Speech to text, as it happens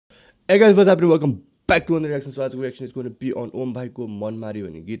Hey guys, what's happening? Welcome back to another reaction. So, today's reaction is going to be on Bhai ko Mann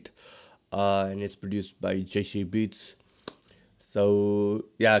भन्ने गीत, and it's produced by JC Beats. So,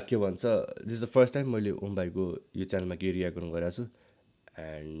 yeah, के भन्छ, this is the first time मैले Bhai को यो च्यानलमा के react गर्नु गइरहेको छु,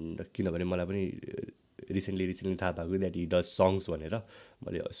 and किनभने मलाई पनि recently थाहा भएको that he does songs भनेर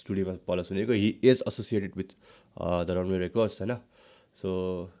मैले स्टुडियोमा पहिला सुनेको. He is associated with the Runway Records हैन.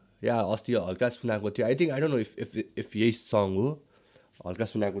 So, yeah, अस्ति हल्का सुनाएको थियो. I don't know if यही song हो. हल्का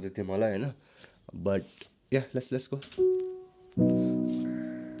सुनाएको थियो मलाई हैन, but yeah, let's go.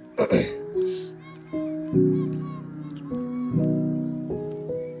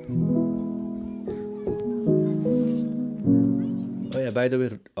 Oh yeah, by the way,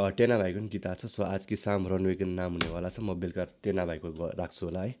 टेना भाइको नि गिटार छ. सो आज की शाम रनवेको नाम हुनेवाला छ. म बेलुका टेना भाइको राख्छु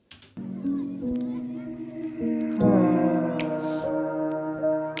होला है.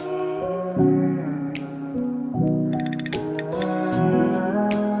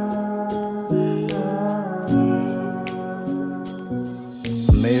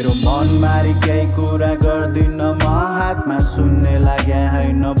 मेरो मन मारी केही कुरा गर्दिन म हातमा सुन्ने लाग्या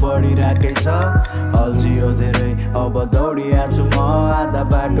हैन बढिराकै छ अल्झियो धेरै अब दौडिया छु म आधा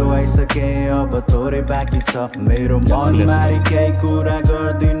बाटो आइसके अब थोरै बाँकी छ मेरो मन मारी केही कुरा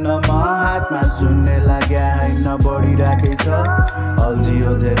गर्दिन म हातमा सुन्ने लाग्या हैन बढिराकै छ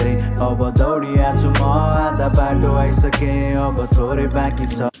अल्झियो धेरै अब दौडिया छु म आधा बाटो आइसके अब थोरै बाँकी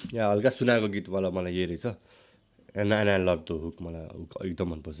छ. या हल्का सुनाएको गीत मलाई यही रहेछ. And I love the hook. मलाई एकदम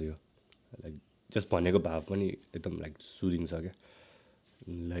मन पर्छ यो. लाइक जस्ट भनेको भाव पनि एकदम लाइक सुदिङ छ क्या.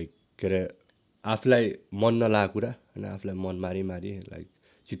 लाइक के अरे आफूलाई मन नलागेको कुरा होइन, आफूलाई मन मारी लाइक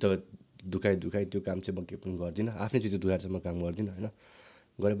चित्त दुखाइ त्यो काम चाहिँ म के पनि गर्दिनँ. आफ्नै चित्त दुखाएर चाहिँ म काम गर्दिनँ होइन.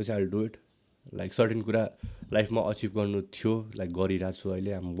 गरेपछि I do it. Like certain कुरा लाइफमा अचिभ गर्नु थियो, लाइक गरिरहेको छु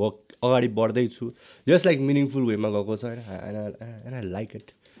अहिले. हामी वर्क अगाडि बढ्दैछु, जस्ट लाइक मिनिङफुल वेमा गएको छ होइन. And I like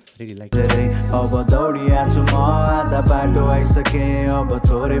it. अब दौडिया छु म आधा बाटो आइसके अब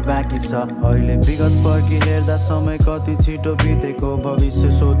थोरै बाँकी छ अहिले विगत फर्की हेर्दा समय कति छिटो बितेको भविष्य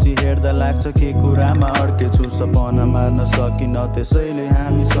सोची हेर्दा लाग्छ के कुरामा अड्केछु सपना मार्न सकिन त्यसैले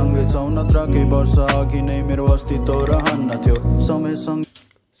हामी सँगै छौँ नत्र केही वर्ष अघि नै मेरो अस्तित्व रहन्न थियो समयसँग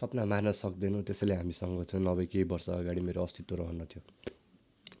सपना मार्न सक्दैनौँ त्यसैले हामीसँग थियो नभए केही वर्ष अगाडि मेरो अस्तित्व रहन्न थियो.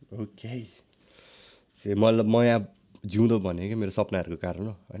 ओके म यहाँ जिउँदो भने कि मेरो सपनाहरूको कारण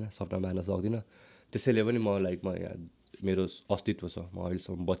हो होइन. सपना मार्न सक्दिनँ त्यसैले पनि म लाइक म यहाँ मेरो अस्तित्व छ, म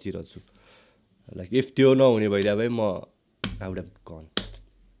अहिलेसम्म बचिरहेको छु. लाइक इफ त्यो नहुने भइदियो भए म I would have gone.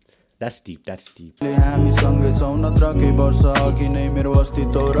 That's deep. हामी सँगै छौँ नत्र केही वर्ष अघि नै मेरो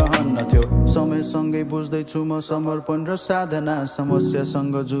अस्तित्व रहन्न थियो समयसँगै बुझ्दैछु म समर्पण र साधना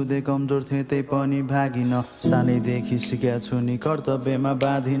समस्यासँग जुधे कमजोर थिएँ त्यही पनि भागिन सानैदेखि सिकेको छु नि कर्तव्यमा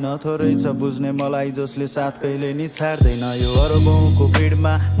बाँधिन थोरै छ बुझ्ने मलाई जसले साथ कहिले नि छाड्दैन यो अरबौँको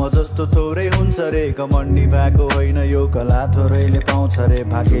भिडमा म जस्तो थोरै हुन्छ रे घमण्डी भएको होइन यो कला थोरैले पाउँछ रे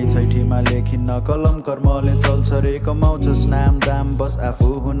भागै छैठीमा लेखिन्न कलम कर्मले चल्छ रे कमाउँछस् नाम दाम बस आफू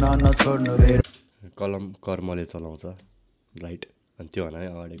हुन छोड्नु रे. कलम कर्मले चलाउँछ राइट. अनि त्यो भने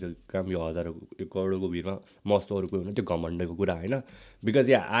अगाडिको काम यो हजारौँ यो करोडको भिडमा मस्तो अरूको हुने त्यो घमण्डको कुरा होइन. बिकज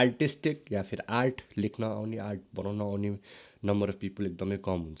या आर्टिस्टिक या फिर आर्ट लेख्न आउने आर्ट बनाउन आउने नम्बर अफ पिपल एकदमै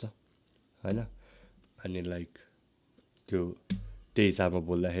कम हुन्छ होइन. अनि लाइक त्यो त्यही हिसाबमा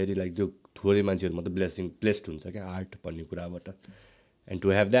बोल्दाखेरि लाइक त्यो थोरै मान्छेहरू मात्रै ब्लेस्ड हुन्छ क्या आर्ट भन्ने कुराबाट. एन्ड टु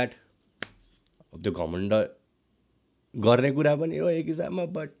हेभ द्याट त्यो घमण्ड गर्ने कुरा पनि हो एक हिसाबमा.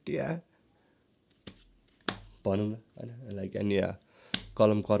 बट या भनौँ न होइन लाइक एन्ड या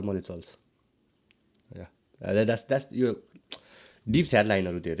कलम कर्मले चल्छ. या द्याट्स यो डिप स्याड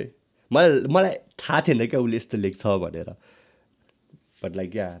लाइनहरू थियो अरे. मलाई थाहा थिएन क्या उसले यस्तो लेख्छ भनेर. बट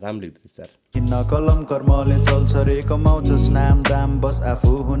लाइक या राम्रो लेख्दो रहेछ यार. किन्न कलम कर्मले चल्छ रे कमाउँछस् नाम दाम बस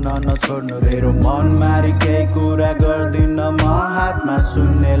आफू हुन नछोड्नु रे मेरो मन मारी केही कुरा गर्दिन म हातमा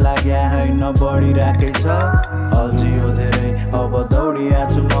सुन्ने लाग्या हैन बढिराकै छ अल्झियो धेरै अब दौडिया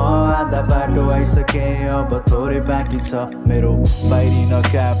छु म आधा बाटो आइसके अब थोरै बाँकी छ मेरो बाहिरिन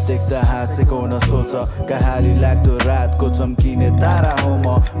क्याप देख्दा हाँसेको न सोच कहाली लाग्दो रातको चम्किने तारा हो म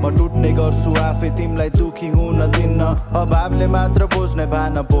टुट्ने गर्छु आफै तिमीलाई दुखी हुन दिन्न अभावले मात्र बुझ्ने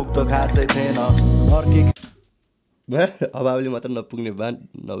भान पोख्दो खासै अभावले मात्र नपुग्ने बान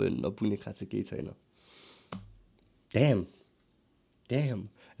नपुग्ने खासै केही छैन. ड्याम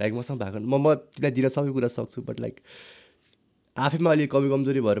लाइक मसँग भएको म तिमीलाई दिन सबै कुरा सक्छु. बट लाइक आफैमा अलिक कमी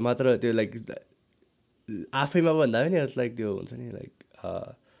कमजोरी भएर मात्र त्यो लाइक आफैमा भन्दा पनि लाइक त्यो हुन्छ नि लाइक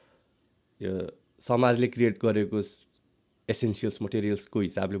यो समाजले क्रिएट गरेको एसेन्सियल्स मटेरियल्सको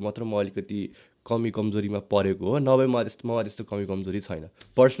हिसाबले मात्र म अलिकति कमी कमजोरीमा परेको हो. नभए म त्यस्तो कमी कमजोरी छैन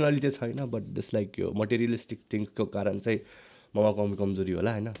पर्सनली चाहिँ छैन. बट जस्ट लाइक यो मटेरियलिस्टिक थिङ्सको कारण चाहिँ ममा कमजोरी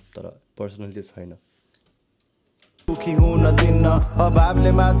होला होइन तर पर्सनल चाहिँ छैन दुखी हुन दिन्न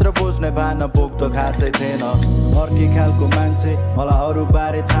अभावले मात्र बुझ्ने भान पोक त खासै थिएन अर्कै खालको मान्छे मलाई अरू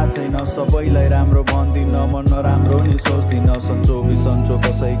बारे थाहा छैन सबैलाई राम्रो भन्दिन म नराम्रो नि सोच्दिन सन्चो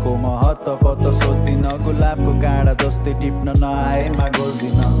कसैको म हत्तपत्त सोध्दिन गुलाबको काँडा जस्तै टिप्न नआएमा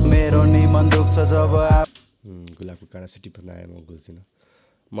घोज्दिन मेरो नि मन दुख्छ जब गुलाबको काँडा चाहिँ टिप्न नआएमा घोज्दिन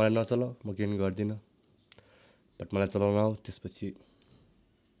मलाई नचल म केही गर्दिनँ बट मलाई चलाउन आऊ त्यसपछि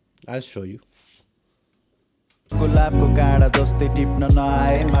आई सो यु गुलाबको काँडा जस्तै टिप्न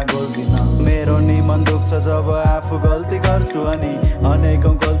नआएमा घोज्दिन मेरो नि मन दुख्छ जब आफू गल्ती गर्छु अनि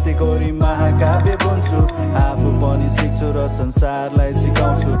अनेकौं गल्ती गरी महाकाव्य बुन्छु आफू पनि सिक्छु र संसारलाई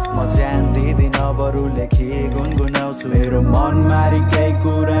सिकाउँछु म ज्यान दिँदिन बरु लेखी गुनगुनाउँछु मेरो मन मारी केही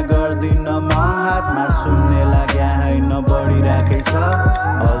कुरा गर्दिन म हातमा सुन्ने लाग्या होइन बढिरहेकै छ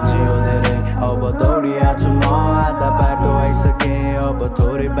अल्झियो धेरै अब दौडिया छु म आधा बाटो आइसके अब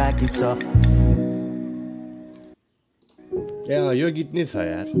थोरै बाँकी छ यो गीत नै छ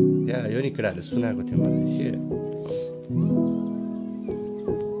यार यो नि केटाहरूले सुनाएको थियो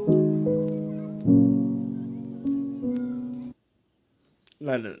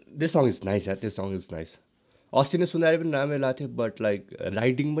मलाई दिस सङ इज नाइस यार दिस सङ इज नाइस अस्ति नै सुनाएर पनि राम्रै लाग्थ्यो बट लाइक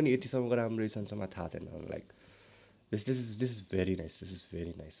राइटिङ पनि यतिसम्मको राम्रो रहेछ थाहा थिएन like this is very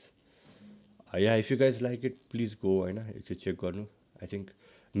nice yeah if you guys like it please go होइन एकचोटि चेक गर्नु आई थिङ्क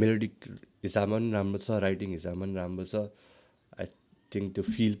मेलोडिक हिसाबमा पनि राम्रो छ राइटिङ हिसाबमा पनि राम्रो छ आई थिङ्क त्यो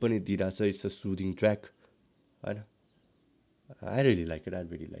फिल पनि दिइरहेको छ इट्स अ सुदिङ ट्र्याक होइन I really like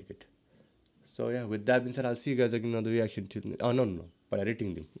it so yeah with that means I see guys again another reaction to know but I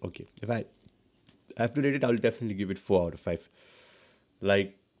rating दिम okay if I have to rate it I will definitely give it 4 out of 5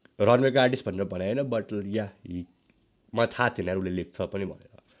 like रनवेको artist भनेर भने होइन but या मलाई थाहा थिएन उसले लेख्छ पनि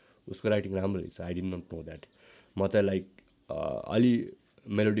भनेर उसको राइटिङ राम्रो रहेछ I did not know that म त लाइक अलि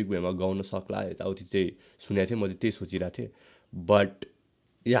मेलोडिक वेमा गाउन सक्ला यताउति चाहिँ सुनेको थिएँ म चाहिँ त्यही सोचिरहेको थिएँ बट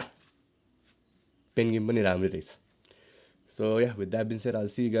या पेन गेम पनि राम्रै रहेछ so yeah with that been said I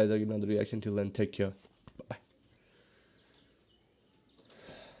will see you guys again on the reaction till then take care